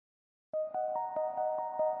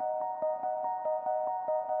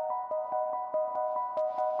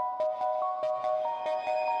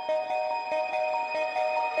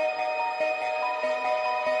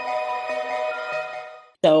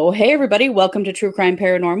So, hey everybody, welcome to True Crime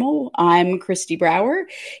Paranormal. I'm Kristi Brower,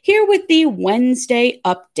 here with the Wednesday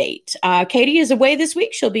update. Katie is away this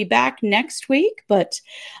week. She'll be back next week, but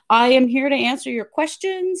I am here to answer your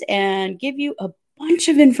questions and give you a bunch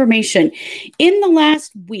of information. In the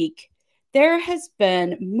last week, there has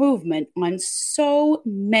been movement on so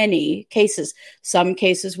many cases. Some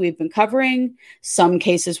cases we've been covering, some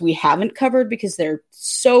cases we haven't covered because they're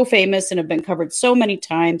so famous and have been covered so many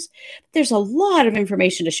times. There's a lot of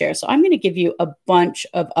information to share, so I'm going to give you a bunch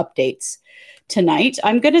of updates tonight.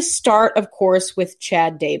 I'm going to start, of course, with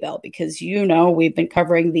Chad Daybell, because we've been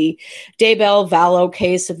covering the Daybell Vallow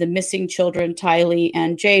case of the missing children, Tylee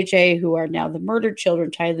and JJ, who are now the murdered children,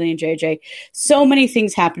 Tylee and JJ. So many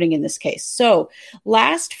things happening in this case. So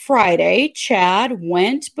last Friday, Chad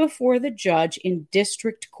went before the judge in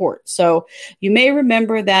district court. So you may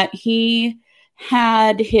remember that he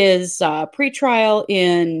had his pretrial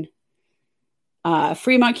in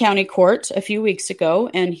Fremont County Court a few weeks ago,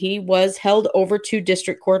 and he was held over to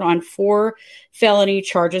district court on 4 felony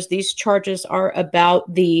charges. These charges are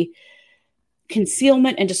about the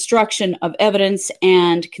concealment and destruction of evidence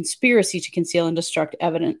and conspiracy to conceal and destruct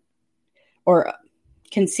evidence, or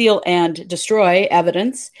conceal and destroy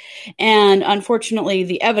evidence. And unfortunately,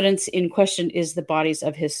 the evidence in question is the bodies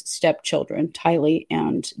of his stepchildren, Tylee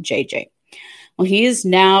and JJ. Well, he has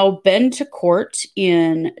now been to court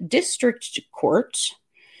in district court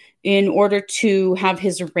in order to have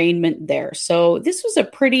his arraignment there. So this was a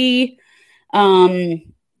pretty milquetoast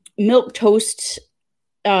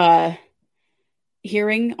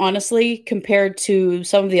hearing, honestly, compared to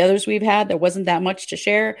some of the others we've had. There wasn't that much to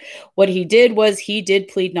share. What he did was he did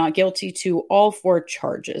plead not guilty to all 4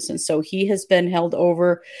 charges. And so he has been held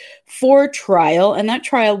over for trial, and that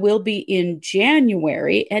trial will be in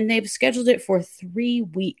January, and they've scheduled it for 3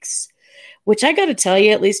 weeks, which I got to tell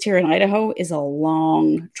you, at least here in Idaho, is a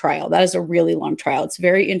long trial. That is a really long trial. It's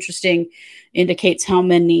very interesting, indicates how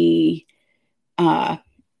many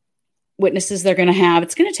witnesses they're going to have.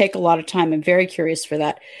 It's going to take a lot of time. I'm very curious for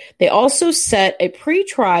that. They also set a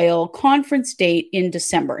pretrial conference date in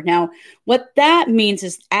December. Now, what that means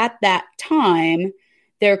is at that time,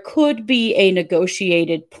 there could be a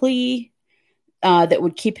negotiated plea that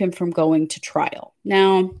would keep him from going to trial.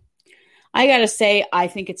 Now, I got to say, I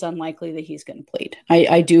think it's unlikely that he's going to plead.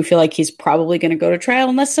 I do feel like he's probably going to go to trial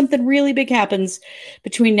unless something really big happens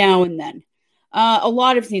between now and then. A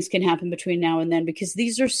lot of things can happen between now and then because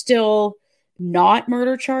these are still not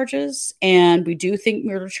murder charges, and we do think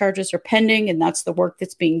murder charges are pending, and that's the work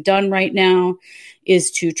that's being done right now, is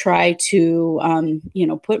to try to,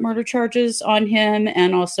 put murder charges on him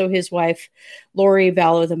and also his wife, Lori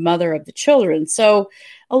Vallow, the mother of the children. So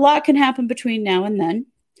a lot can happen between now and then.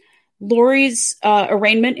 Lori's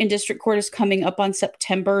arraignment in district court is coming up on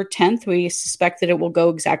September 10th. We suspect that it will go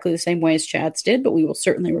exactly the same way as Chad's did, but we will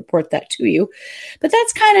certainly report that to you. But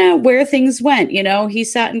that's kind of where things went. He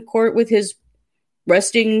sat in court with his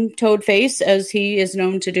resting toad face, as he is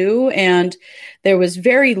known to do, and there was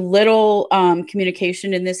very little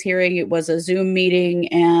communication in this hearing. It was a Zoom meeting,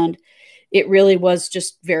 and it really was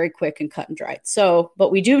just very quick and cut and dried. So,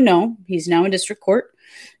 but we do know he's now in district court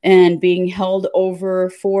and being held over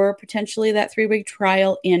for potentially that 3-week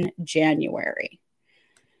trial in January.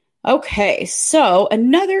 Okay, so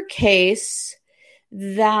another case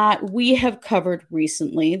that we have covered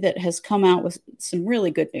recently that has come out with some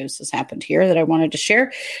really good news has happened here that I wanted to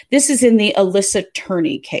share. This is in the Alissa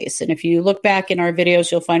Turney case. And if you look back in our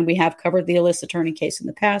videos, you'll find we have covered the Alissa Turney case in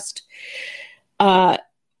the past.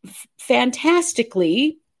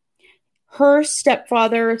 Fantastically, her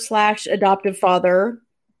stepfather / adoptive father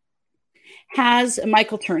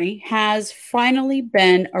Michael Turney has finally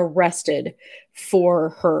been arrested for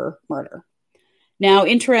her murder. Now,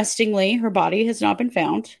 interestingly, her body has not been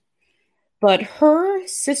found, but her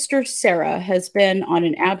sister Sarah has been on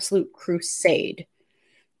an absolute crusade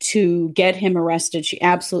to get him arrested. She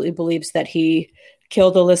absolutely believes that he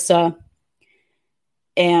killed Alissa,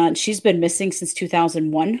 and she's been missing since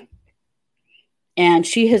 2001. And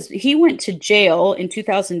he went to jail in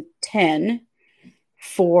 2010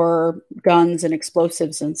 for guns and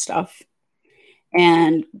explosives and stuff,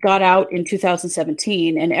 and got out in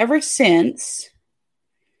 2017. And ever since,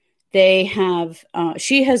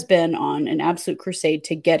 she has been on an absolute crusade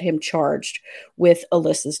to get him charged with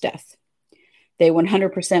Alissa's death. They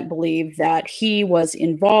 100% believe that he was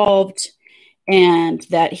involved and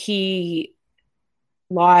that he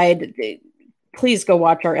lied. Please go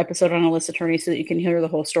watch our episode on Alissa Turney so that you can hear the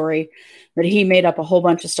whole story. But he made up a whole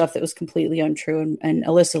bunch of stuff that was completely untrue. And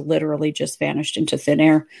Alissa literally just vanished into thin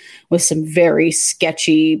air with some very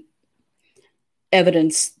sketchy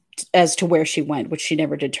evidence as to where she went, which she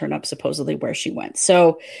never did turn up, supposedly, where she went.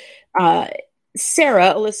 So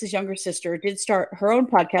Sarah, Alissa's younger sister, did start her own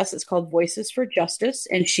podcast. It's called Voices for Justice,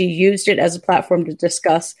 and she used it as a platform to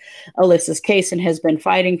discuss Alissa's case and has been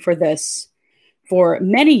fighting for this for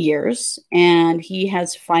many years, and he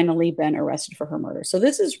has finally been arrested for her murder. So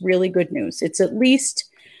this is really good news. It's at least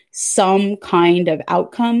some kind of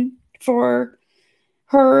outcome for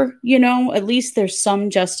her, at least there's some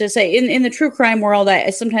justice. In the true crime world,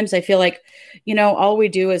 sometimes I feel like, all we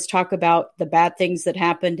do is talk about the bad things that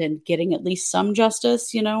happened and getting at least some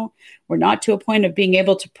justice. We're not to a point of being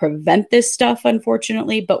able to prevent this stuff,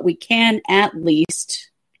 unfortunately, but we can at least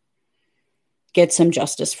get some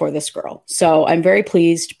justice for this girl. So I'm very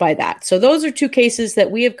pleased by that. So those are two cases that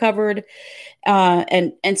we have covered.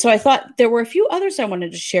 And so I thought there were a few others I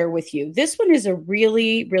wanted to share with you. This one is a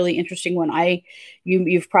really, really interesting one.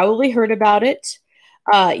 You've probably heard about it.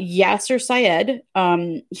 Yasir Syed,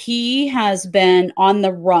 he has been on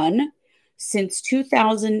the run since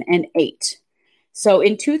 2008. So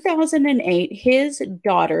in 2008, his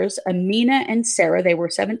daughters, Amina and Sarah, they were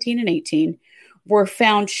 17 and 18, were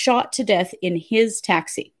found shot to death in his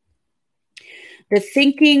taxi. The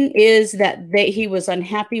thinking is that he was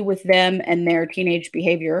unhappy with them and their teenage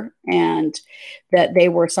behavior, and that they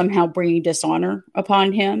were somehow bringing dishonor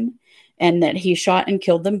upon him, and that he shot and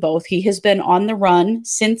killed them both. He has been on the run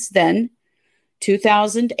since then,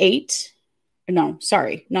 2008. No,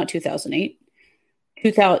 sorry, not 2008.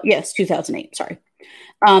 2008, sorry.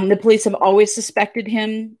 The police have always suspected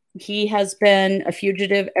him. He has been a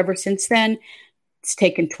fugitive ever since then. It's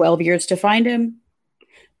taken 12 years to find him,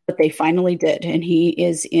 but they finally did. And he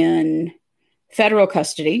is in federal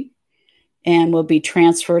custody and will be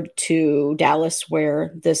transferred to Dallas,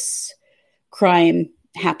 where this crime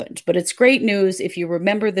happened. But it's great news. If you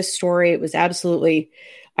remember this story, it was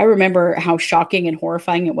I remember how shocking and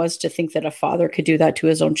horrifying it was to think that a father could do that to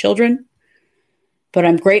his own children. But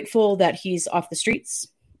I'm grateful that he's off the streets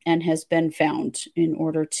and has been found in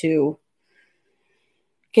order to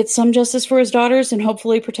get some justice for his daughters and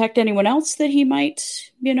hopefully protect anyone else that he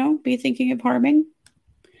might, be thinking of harming.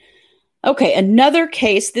 Okay, another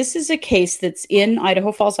case. This is a case that's in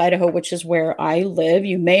Idaho Falls, Idaho, which is where I live.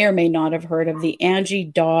 You may or may not have heard of the Angie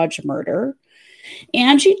Dodge murder.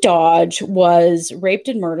 Angie Dodge was raped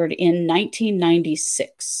and murdered in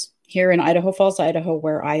 1996 here in Idaho Falls, Idaho,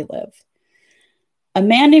 where I live. A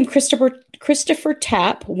man named Christopher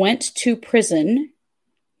Tapp went to prison,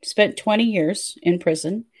 spent 20 years in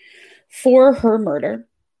prison for her murder.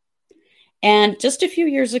 And just a few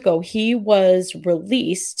years ago, he was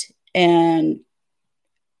released. And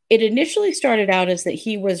it initially started out as that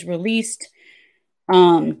he was released.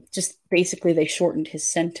 Just basically, they shortened his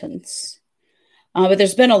sentence. But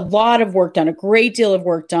there's been a lot of work done, a great deal of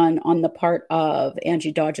work done on the part of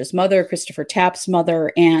Angie Dodge's mother, Christopher Tapp's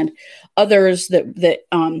mother, and others that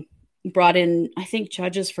brought in, I think,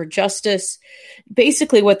 judges for justice.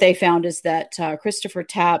 Basically, what they found is that Christopher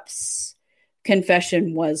Tapp's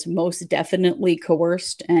confession was most definitely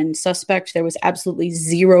coerced and suspect. There was absolutely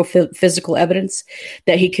zero physical evidence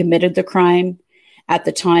that he committed the crime. At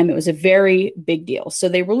the time, it was a very big deal. So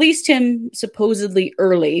they released him supposedly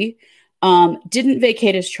early, didn't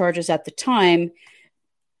vacate his charges at the time,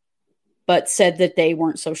 but said that they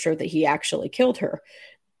weren't so sure that he actually killed her.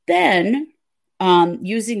 Then,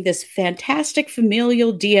 using this fantastic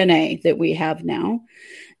familial DNA that we have now,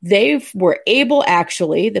 they were able,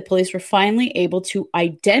 the police were finally able to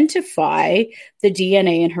identify the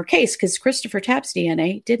DNA in her case, because Christopher Tapp's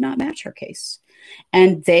DNA did not match her case.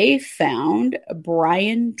 And they found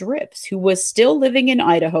Brian Drips, who was still living in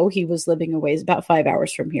Idaho. He was living a ways, about 5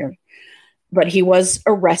 hours from here. But he was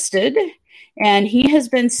arrested, and he has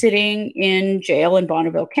been sitting in jail in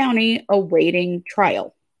Bonneville County awaiting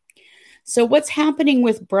trial. So what's happening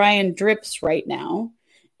with Brian Drips right now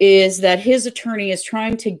is that his attorney is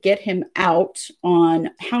trying to get him out on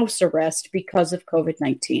house arrest because of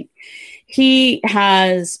COVID-19. He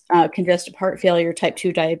has congestive heart failure, type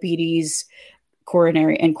 2 diabetes,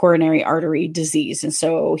 coronary artery disease. And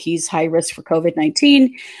so he's high risk for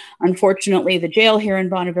COVID-19. Unfortunately, the jail here in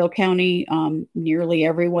Bonneville County, nearly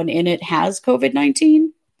everyone in it has COVID-19.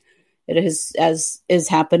 It is, as is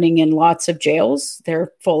happening in lots of jails.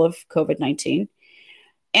 They're full of COVID-19.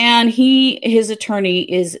 And his attorney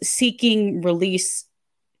is seeking release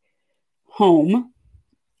home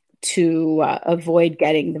to avoid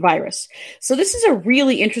getting the virus. So this is a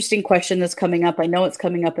really interesting question that's coming up. I know it's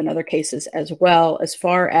coming up in other cases as well, as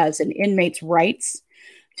far as an inmate's rights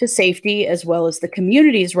to safety, as well as the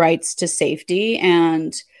community's rights to safety.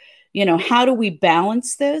 And, how do we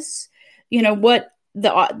balance this? What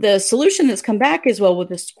the solution that's come back is, well, we'll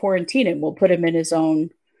just quarantine him. We'll put him in his own,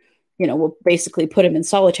 we'll basically put him in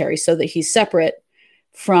solitary so that he's separate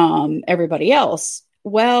from everybody else.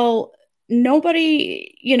 Well,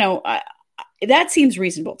 nobody, that seems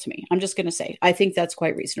reasonable to me. I'm just going to say, I think that's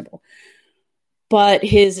quite reasonable. But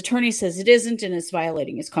his attorney says it isn't, and it's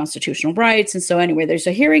violating his constitutional rights. And so anyway, there's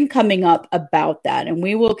a hearing coming up about that, and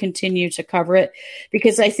we will continue to cover it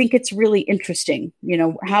because I think it's really interesting.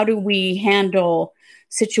 How do we handle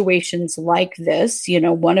situations like this?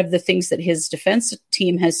 One of the things that his defense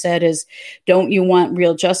team has said is, don't you want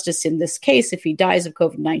real justice in this case? If he dies of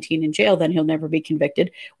COVID-19 in jail, then he'll never be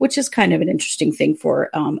convicted, which is kind of an interesting thing for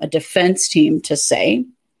a defense team to say.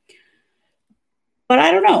 But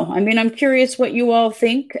I don't know. I mean, I'm curious what you all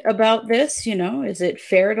think about this. Is it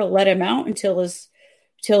fair to let him out until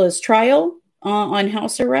his trial on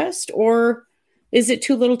house arrest, or is it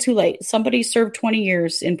too little too late? Somebody served 20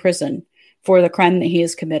 years in prison for the crime that he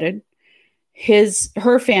has committed.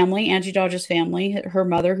 Her family, Angie Dodge's family, her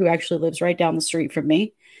mother, who actually lives right down the street from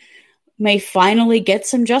me, may finally get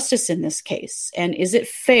some justice in this case. And is it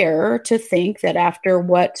fair to think that after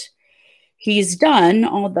what he's done,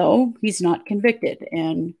 although he's not convicted,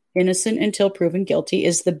 and innocent until proven guilty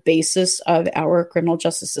is the basis of our criminal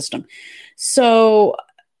justice system? So,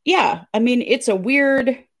 yeah, I mean, it's a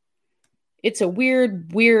weird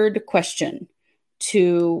question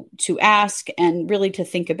to ask, and really to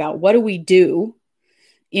think about. What do we do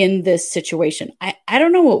in this situation? I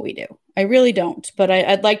don't know what we do. I really don't, but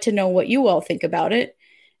I'd like to know what you all think about it,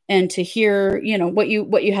 and to hear, what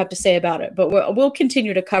you have to say about it. But we'll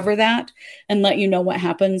continue to cover that and let you know what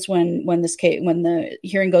happens when the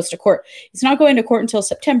hearing goes to court. It's not going to court until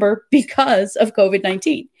September because of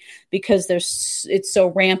COVID-19, because it's so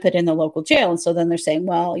rampant in the local jail. And so then they're saying,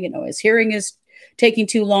 well, his hearing is taking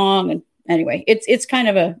too long. And anyway, it's kind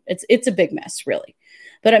of it's a big mess, really.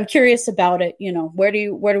 But I'm curious about it. Where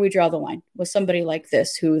do we draw the line with somebody like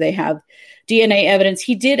this, who they have DNA evidence?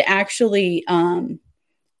 He did actually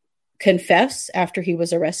confess after he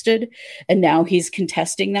was arrested, and now he's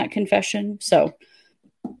contesting that confession. So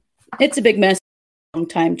it's a big mess. Long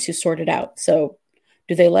time to sort it out. So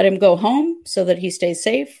do they let him go home so that he stays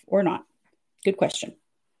safe or not? Good question.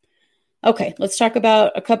 Okay, let's talk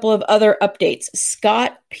about a couple of other updates.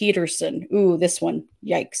 Scott Peterson. Ooh, this one.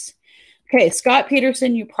 Yikes. Okay, Scott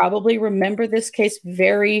Peterson, you probably remember this case,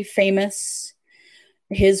 very famous.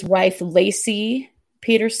 His wife, Lacey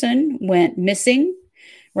Peterson, went missing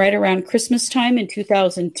right around Christmas time in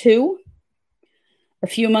 2002. A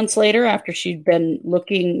few months later, after they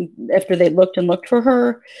looked and looked for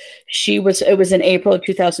her, it was in April of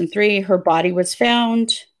 2003, her body was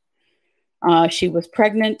found. She was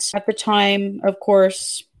pregnant at the time, of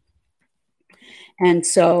course. And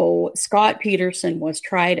so Scott Peterson was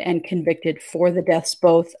tried and convicted for the deaths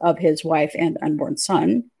both of his wife and unborn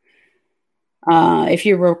son. If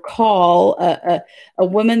you recall, a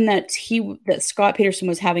woman that Scott Peterson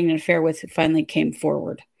was having an affair with finally came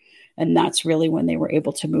forward. And that's really when they were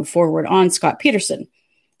able to move forward on Scott Peterson.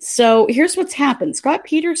 So here's what's happened. Scott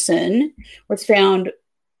Peterson was found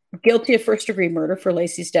guilty of first-degree murder for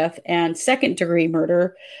Lacey's death and second-degree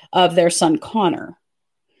murder of their son, Connor.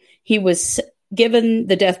 He was given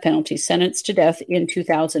the death penalty, sentenced to death in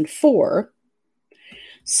 2004.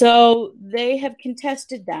 So they have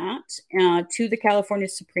contested that to the California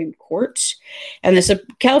Supreme Court. And the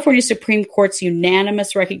California Supreme Court's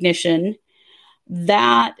unanimous recognition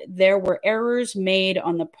that there were errors made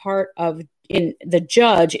on the part of the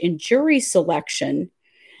judge in jury selection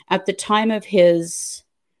at the time of his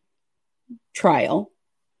trial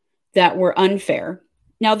that were unfair.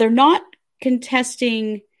 Now, they're not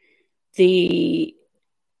contesting the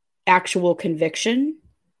actual conviction.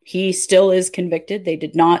 He still is convicted. They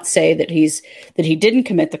did not say that he didn't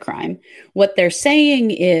commit the crime. What they're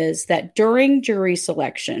saying is that during jury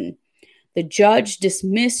selection, the judge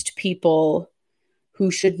dismissed people who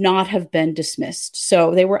should not have been dismissed.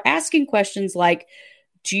 So they were asking questions like,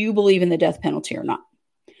 do you believe in the death penalty or not?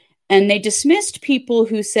 And they dismissed people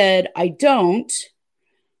who said, I don't,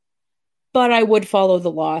 but I would follow the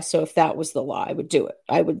law. So if that was the law, I would do it.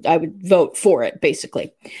 I would vote for it,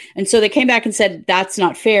 basically. And so they came back and said, that's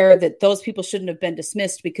not fair, that those people shouldn't have been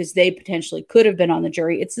dismissed because they potentially could have been on the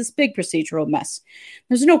jury. It's this big procedural mess.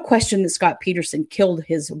 There's no question that Scott Peterson killed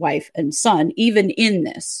his wife and son, even in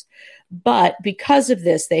this. But because of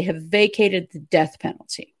this, they have vacated the death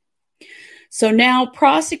penalty. So now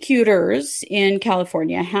prosecutors in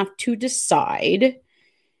California have to decide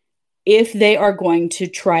if they are going to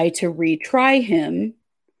try to retry him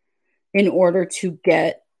in order to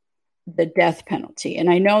get the death penalty. And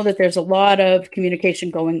I know that there's a lot of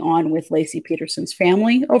communication going on with Lacey Peterson's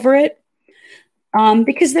family over it.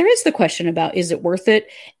 Because there is the question about, is it worth it?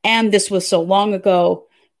 And this was so long ago.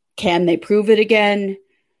 Can they prove it again?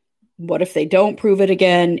 What if they don't prove it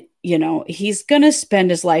again? You know, he's going to spend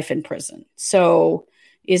his life in prison. So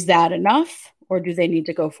is that enough, or do they need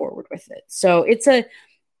to go forward with it? So it's a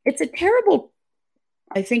terrible,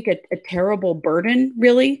 I think a terrible burden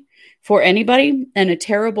really for anybody, and a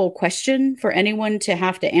terrible question for anyone to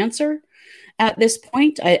have to answer at this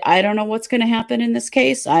point. I don't know what's going to happen in this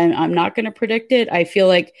case. I'm not going to predict it. I feel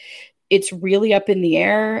like it's really up in the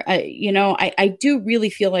air. I do really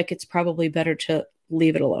feel like it's probably better to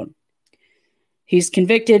leave it alone. He's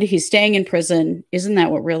convicted. He's staying in prison. Isn't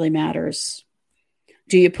that what really matters?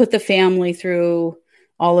 Do you put the family through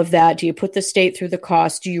all of that? Do you put the state through the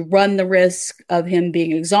cost? Do you run the risk of him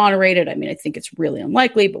being exonerated? I mean, I think it's really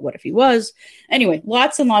unlikely, but what if he was? Anyway,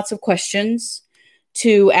 lots and lots of questions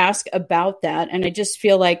to ask about that. And I just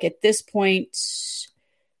feel like at this point,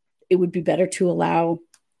 it would be better to allow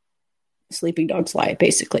sleeping dogs lie,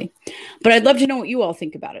 basically. But I'd love to know what you all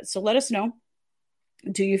think about it. So let us know.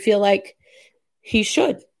 Do you feel like he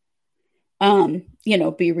should,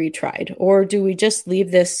 be retried? Or do we just leave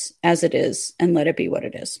this as it is and let it be what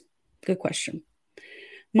it is? Good question.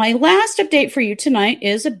 My last update for you tonight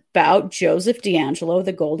is about Joseph DeAngelo,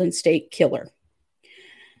 the Golden State Killer.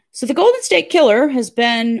 So the Golden State Killer has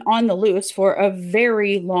been on the loose for a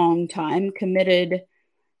very long time, committed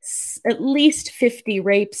at least 50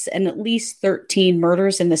 rapes and at least 13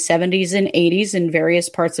 murders in the 70s and 80s in various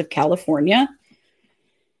parts of California,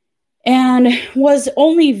 and was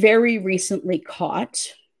only very recently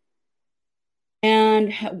caught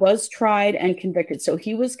and was tried and convicted. So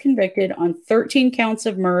he was convicted on 13 counts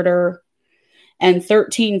of murder and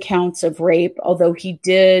 13 counts of rape, although he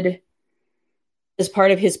did, as part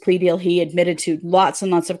of his plea deal, he admitted to lots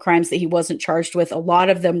and lots of crimes that he wasn't charged with. A lot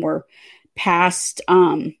of them were past,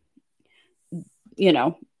 I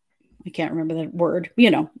can't remember the word,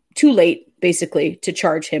 too late, basically, to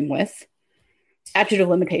charge him with. Statute of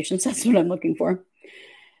limitations, that's what I'm looking for.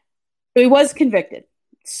 So he was convicted.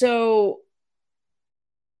 So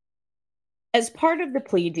as part of the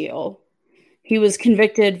plea deal, he was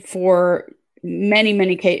convicted for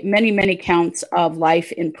many counts of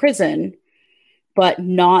life in prison, but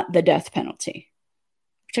not the death penalty,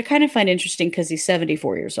 which I kind of find interesting because he's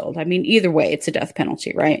 74 years old. I mean, either way, it's a death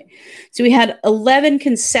penalty, right? So he had 11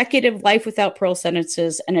 consecutive life without parole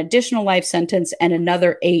sentences, an additional life sentence, and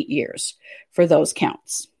another 8 years for those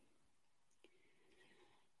counts.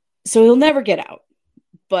 So he'll never get out,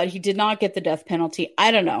 but he did not get the death penalty.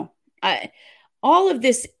 I don't know. All of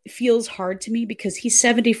this feels hard to me because he's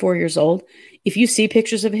 74 years old. If you see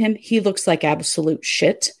pictures of him, he looks like absolute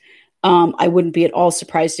shit. I wouldn't be at all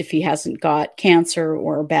surprised if he hasn't got cancer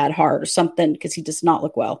or a bad heart or something, because he does not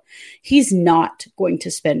look well. He's not going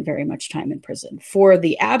to spend very much time in prison for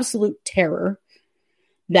the absolute terror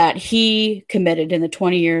that he committed in the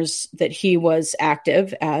 20 years that he was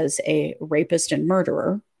active as a rapist and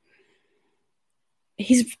murderer.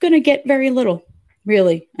 He's going to get very little,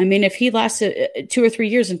 really. I mean, if he lasted 2 or 3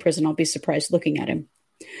 years in prison, I'll be surprised looking at him.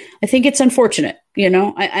 I think it's unfortunate.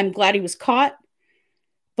 I'm glad he was caught.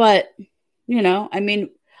 But,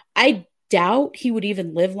 I doubt he would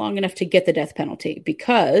even live long enough to get the death penalty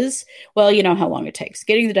because, well, you know how long it takes.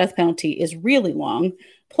 Getting the death penalty is really long.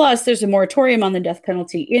 Plus, there's a moratorium on the death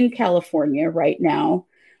penalty in California right now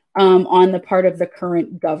on the part of the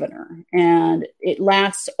current governor. And it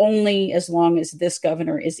lasts only as long as this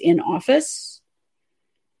governor is in office.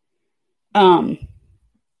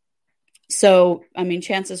 So,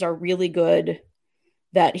 chances are really good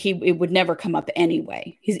that it would never come up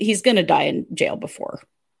anyway. He's going to die in jail before.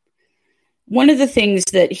 One of the things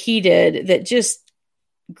that he did that just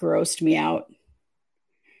grossed me out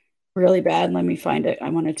really bad, let me find it. I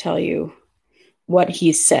want to tell you what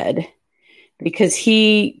he said, because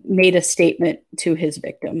he made a statement to his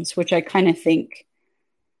victims, which I kind of think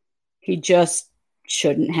he just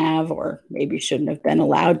shouldn't have, or maybe shouldn't have been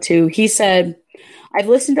allowed to. He said, "I've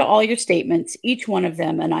listened to all your statements, each one of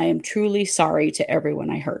them, and I am truly sorry to everyone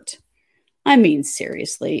I hurt." I mean,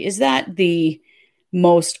 seriously, is that the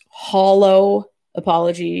most hollow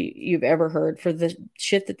apology you've ever heard for the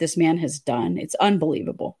shit that this man has done? It's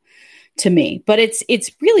unbelievable to me, but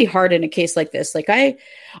it's really hard in a case like this. Like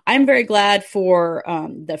I'm very glad for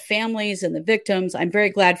the families and the victims. I'm very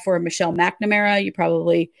glad for Michelle McNamara. You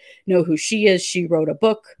probably know who she is. She wrote a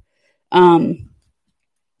book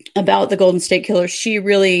about the Golden State Killer. She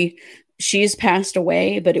she's passed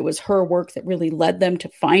away, but it was her work that really led them to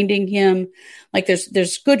finding him. Like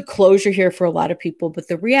there's good closure here for a lot of people, but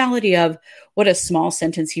the reality of what a small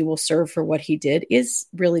sentence he will serve for what he did is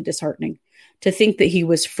really disheartening. To think that he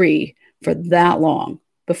was free for that long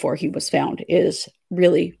before he was found is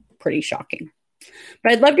really pretty shocking.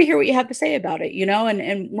 But I'd love to hear what you have to say about it,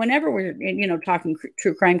 and whenever we're, talking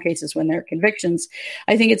true crime cases, when there are convictions,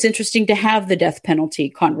 I think it's interesting to have the death penalty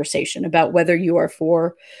conversation about whether you are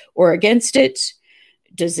for or against it.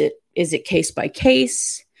 Is it case by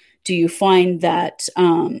case? Do you find that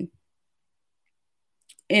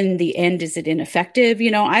in the end, is it ineffective?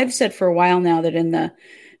 I've said for a while now that in the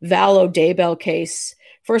Daybell case,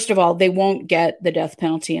 first of all, they won't get the death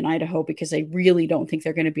penalty in Idaho because I really don't think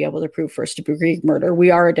they're going to be able to prove first-degree murder.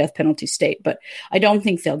 We are a death penalty state, but I don't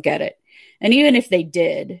think they'll get it. And even if they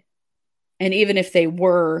did, and even if they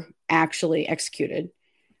were actually executed,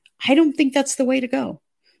 I don't think that's the way to go.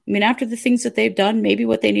 I mean, after the things that they've done, maybe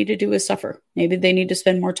what they need to do is suffer. Maybe they need to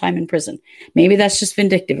spend more time in prison. Maybe that's just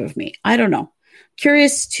vindictive of me. I don't know.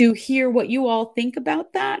 Curious to hear what you all think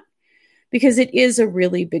about that, because it is a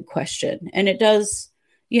really big question. And it does,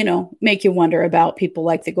 make you wonder about people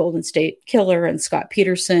like the Golden State Killer and Scott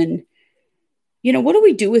Peterson. What do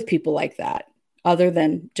we do with people like that other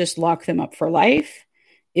than just lock them up for life?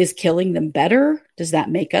 Is killing them better? Does that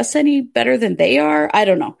make us any better than they are? I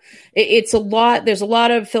don't know. It's a lot. There's a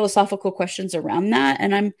lot of philosophical questions around that.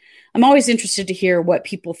 And I'm always interested to hear what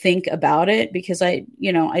people think about it, because I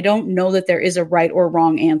don't know that there is a right or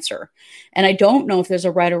wrong answer. And I don't know if there's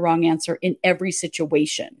a right or wrong answer in every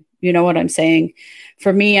situation. You know what I'm saying?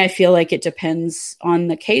 For me, I feel like it depends on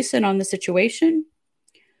the case and on the situation.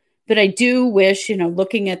 But I do wish,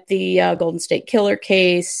 looking at the Golden State Killer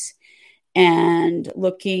case and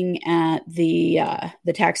looking at the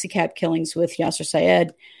taxi cab killings with Yasir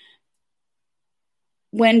Syed,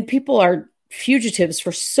 when people are fugitives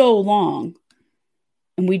for so long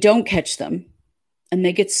and we don't catch them and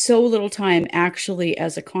they get so little time actually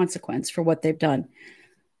as a consequence for what they've done,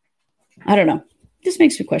 I don't know. This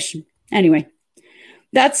makes me question. Anyway,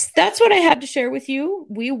 that's what I had to share with you.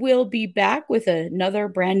 We will be back with another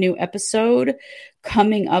brand new episode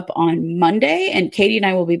coming up on Monday, and Katie and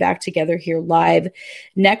I will be back together here live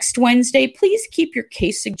next Wednesday. Please keep your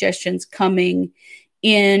case suggestions coming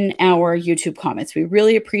in our YouTube comments. We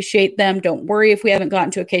really appreciate them. Don't worry if we haven't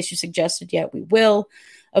gotten to a case you suggested yet. We will,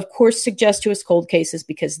 of course, suggest to us cold cases,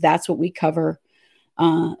 because that's what we cover.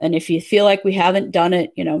 And if you feel like we haven't done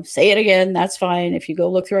it, say it again. That's fine. If you go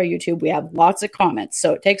look through our YouTube, we have lots of comments.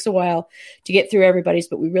 So it takes a while to get through everybody's,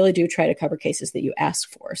 but we really do try to cover cases that you ask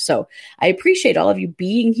for. So I appreciate all of you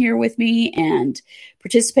being here with me and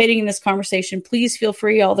participating in this conversation. Please feel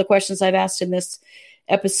free. All the questions I've asked in this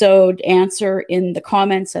episode, answer in the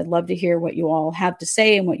comments. I'd love to hear what you all have to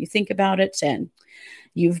say and what you think about it. And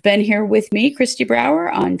you've been here with me, Kristi Brower,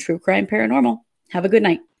 on True Crime Paranormal. Have a good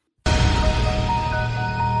night.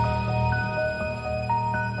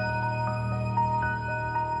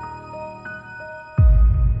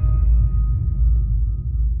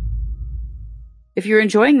 If you're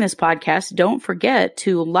enjoying this podcast, don't forget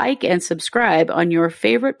to like and subscribe on your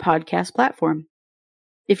favorite podcast platform.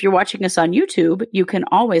 If you're watching us on YouTube, you can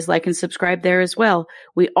always like and subscribe there as well.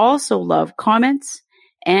 We also love comments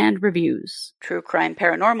and reviews. True Crime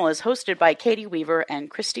Paranormal is hosted by Katie Weaver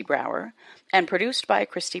and Kristi Brower, and produced by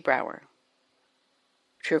Kristi Brower.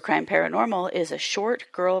 True Crime Paranormal is a Short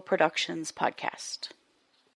Girl Productions podcast.